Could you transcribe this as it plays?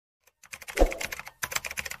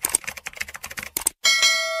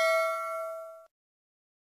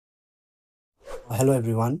Hello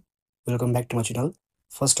everyone, welcome back to my channel.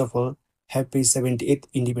 First of all, happy 78th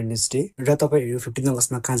Independence Day. र तपाईहरु 15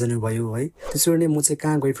 अगस्टमा कहाँ जानु भयो है? त्यसरी नै म चाहिँ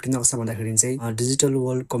कहाँ गए 15 अगस्टमा भन्दाखेरि चाहिँ डिजिटल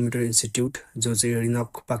वर्ल्ड कम्प्युटर इन्स्टिट्युट जो चाहिँ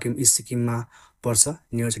रिनक पाकिम इस्ट सिक्किममा पर्छ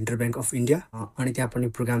near central bank of India अनि त्यहाँ पनि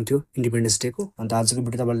प्रोग्राम थियो इन्डिपेन्डेन्स डे को अन्त आजको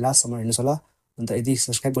भिडियो तपाईले लास्टसम्म हेर्नुस् होला अन्त यदि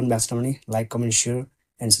सब्स्क्राइब गर्नु भएको छ भने like comment share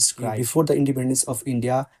and subscribe. Before the independence of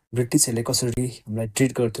India, ब्रिटिसहरुले कसरी हामीलाई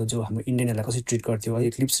ट्रिट गर्थ्यो जो हाम्रो इन्डियनहरुलाई कसरी ट्रिट गर्थ्यो है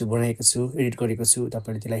क्लिप्स बनाएको छु एडिट गरेको छु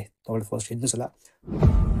तपाईले त्यसलाई तपाईले फर्स्ट हेर्नुस् होला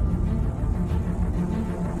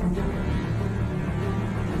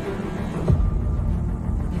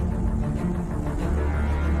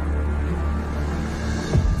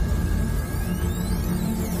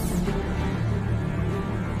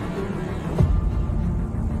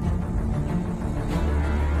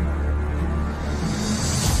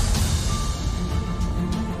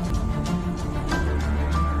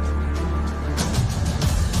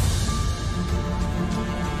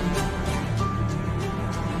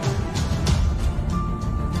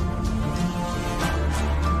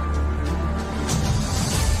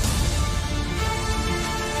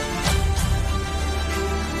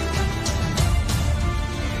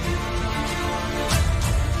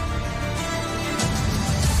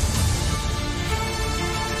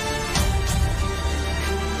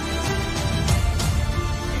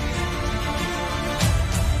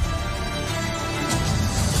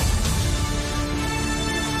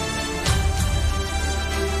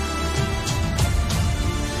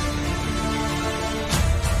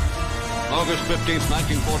August 15th,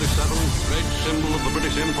 1947, great symbol of the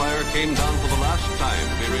British Empire came down for the last time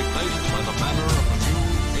to be replaced by the banner of the new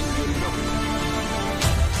Indian government.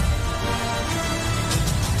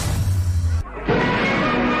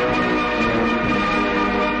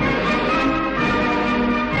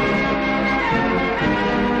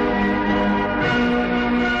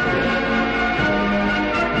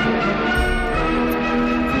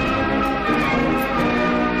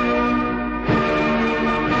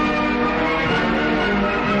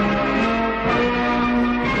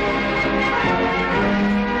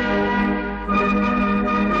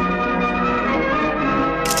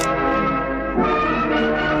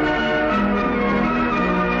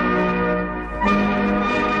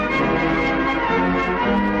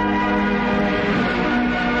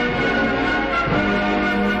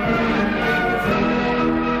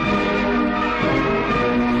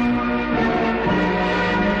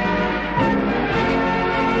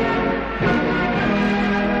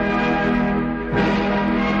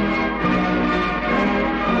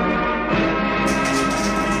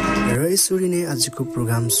 यसरी नै आजको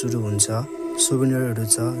प्रोग्राम सुरु हुन्छ सोभिनियरहरु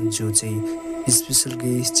छ जो चाहिँ स्पेशल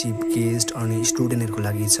गेस्ट चीफ गेस्ट अनि स्टुडेन्टहरुको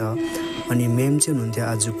लागि छ अनि मेम चाहिँ हुनुहुन्थ्यो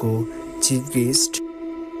आजको चीफ गेस्ट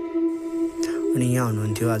अनि यहाँ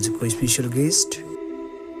हुनुहुन्थ्यो आजको स्पेशल गेस्ट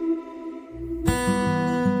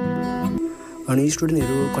अनि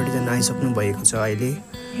स्टुडेन्टहरु कतिजना आइसक्नु भएको छ अहिले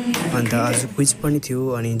अन्त आज क्विज पनि थियो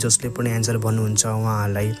अनि जसले पनि आन्सर भन्नुहुन्छ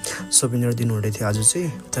उहाँहरुलाई सोभिनियर दिनुहुँदै थियो आज चाहिँ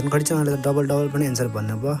झन् कतिजनाले त डबल पनि आन्सर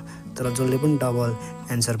भन्नुभयो तर जसले पनि डबल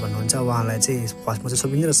आन्सर भन्नुहुन्छ उहाँलाई चाहिँ फर्स्टमा चाहिँ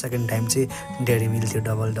सोभिनियर र सेकेन्ड टाइम चाहिँ डेरी मिल थियो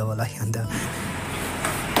डबल है अन्त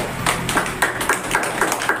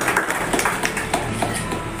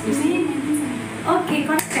ओके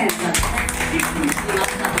करेक्ट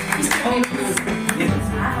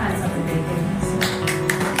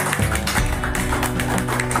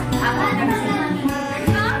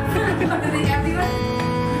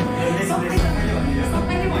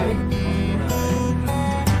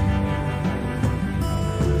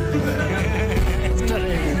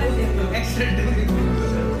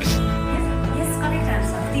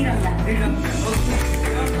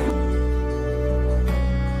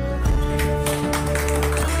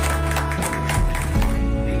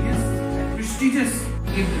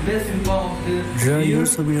र यो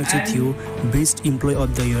सोभिनियर चाहिँ थियो best employee of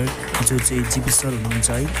the year जो चाहिँ जीपी सर हुनुहुन्छ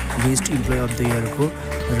है बेस्ट इम्प्लोइ अफ द इयरको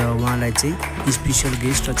र उहाँलाई चाहिँ स्पेशल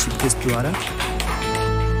गेस्ट र चिफ गेस्टद्वारा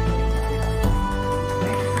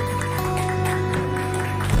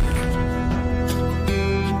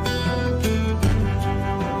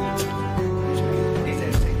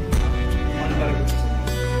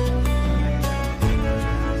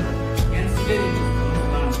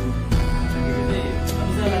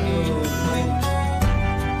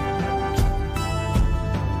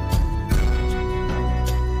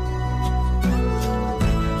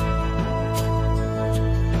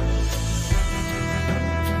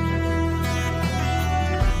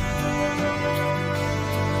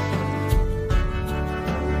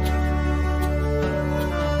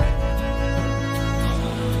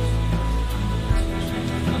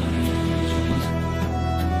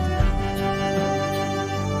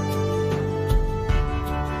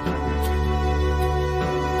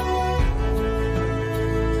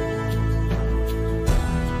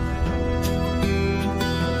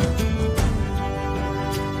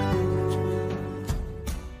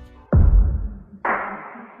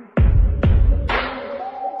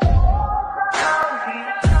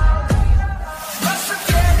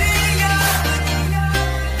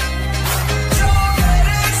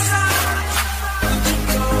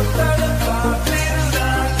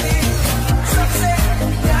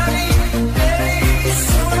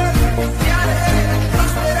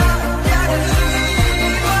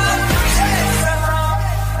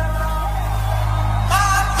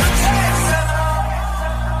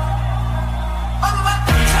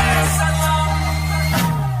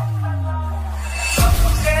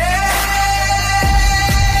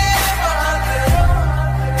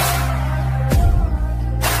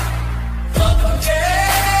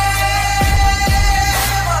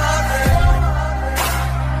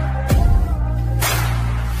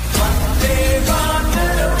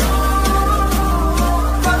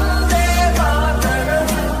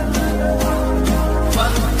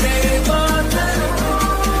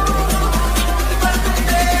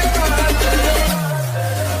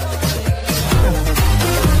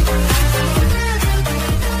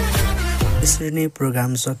यसरी नै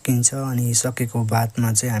प्रोग्राम सकिन्छ अनि सकेको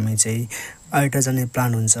बादमा चाहिँ हामी चाहिँ आइटर जाने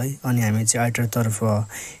प्लान हुन्छ है अनि हामी चाहिँ आइटरतर्फ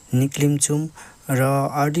निक्लिन्छौँ र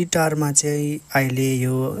अडिटारमा चाहिँ अहिले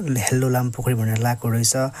यो हेल्लो लामपोखरी भनेर लगाएको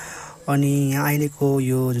रहेछ अनि यहाँ अहिलेको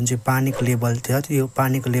यो जुन चाहिँ पानीको लेभल थियो त्यो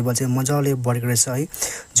पानीको लेभल चाहिँ मजाले बढेको रहेछ है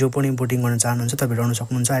जो पनि बोटिङ गर्न चाहनुहुन्छ तपाईँहरू आउन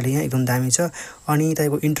सक्नुहुन्छ अहिले यहाँ एकदम दामी छ अनि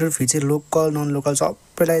तपाईँको इन्टर फी चाहिँ लोकल नन लोकल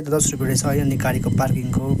सबैलाई 10 रुपियाँ रहेछ है अनि गाडीको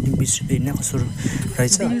पार्किङको 20 रुपियाँ होइन कसो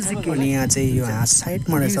रहेछ अनि यहाँ चाहिँ यो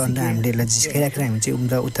साइडमा रहेछ अन्त हामीले यसलाई झिस्काइराखेर हामी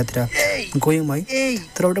चाहिँ उतातिर गयौँ है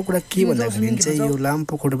तर एउटा कुरा के भन्दाखेरि चाहिँ यो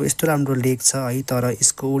लामपोखरीको यस्तो राम्रो लेक छ है तर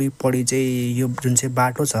यसको वरिपरि चाहिँ यो जुन चाहिँ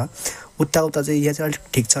बाटो छ उता चाहिँ यहाँ चाहिँ अलिक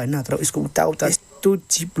ठिक छ होइन तर यसको उता यस्तो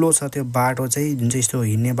चिप्लो छ त्यो बाटो चाहिँ जुन चाहिँ यस्तो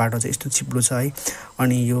हिँड्ने बाटो चाहिँ यस्तो चिप्लो छ है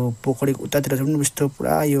अनि यो पोखरीको उतातिर चाहिँ यस्तो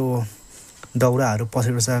पुरा यो दाउराहरू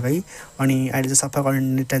पसेको छ है अनि अहिले चाहिँ सफा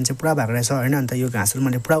गर्ने टाइम चाहिँ पुरा भएको रहेछ होइन अन्त यो घाँसहरू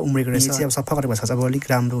मैले पुरा उम्रेको रहेछ अब सफा गरेको भए चाहिँ अब अलिक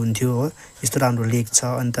राम्रो हुन्थ्यो हो यस्तो राम्रो लेक छ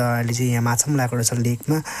अन्त अहिले चाहिँ यहाँ माछा पनि लगाएको रहेछ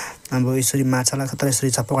लेकमा अब यसरी माछा लाग्छ तर यसरी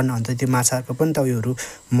सफा गर्ने अन्त त्यो माछाको पनि त उयोहरू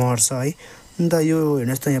मर्छ है अन्त यो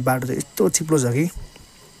हेर्नुहोस् त यहाँ बाटो चाहिँ यस्तो चिप्लो छ कि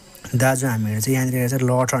दाजु हामीहरू चाहिँ यहाँनिर चाहिँ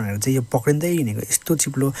लटरनहरू चाहिँ यो पक्रिँदै हिँडेको यस्तो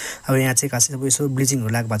चिप्लो अब यहाँ चाहिँ खासै अब यसो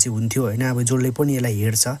ब्लिचिङहरू लाग्यो भए चाहिँ हुन्थ्यो होइन अब जसले पनि यसलाई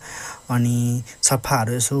हेर्छ अनि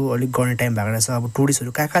सफाहरू यसो अलिक गर्ने टाइम भएको रहेछ अब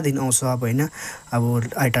टुरिस्टहरू कहाँदेखि आउँछ अब होइन अब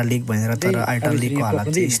आइटर लेक भनेर तर आइटर लेकको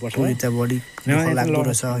हालत चाहिँ यस्तो चाहिँ अब अलिक दुःख लाग्दो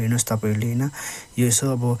रहेछ हेर्नुहोस् तपाईँहरूले होइन यो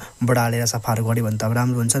यसो अब बढालेर सफाहरू गऱ्यो भने त अब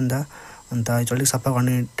राम्रो हुन्छ नि त अन्त अलिक सफा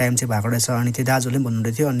गर्ने टाइम चाहिँ भएको रहेछ अनि त्यो दाजुले पनि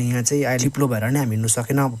भन्नुहुँदै थियो अनि यहाँ चाहिँ अहिले चिप्लो भएर नै हामी हिँड्नु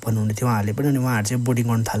सकेन अब भन्नुहुँदै थियो उहाँहरूले पनि अनि उहाँहरू चाहिँ बोटिङ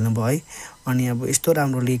गर्न थाल्नुभयो है अनि अब यस्तो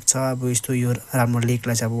राम्रो लेक छ अब यस्तो यो राम्रो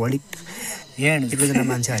लेकलाई चाहिँ अब अलिक यहाँ 1-2 जना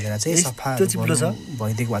मान्छे हालेर चाहिँ सफा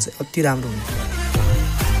भइदिएको भए चाहिँ अति राम्रो हुन्छ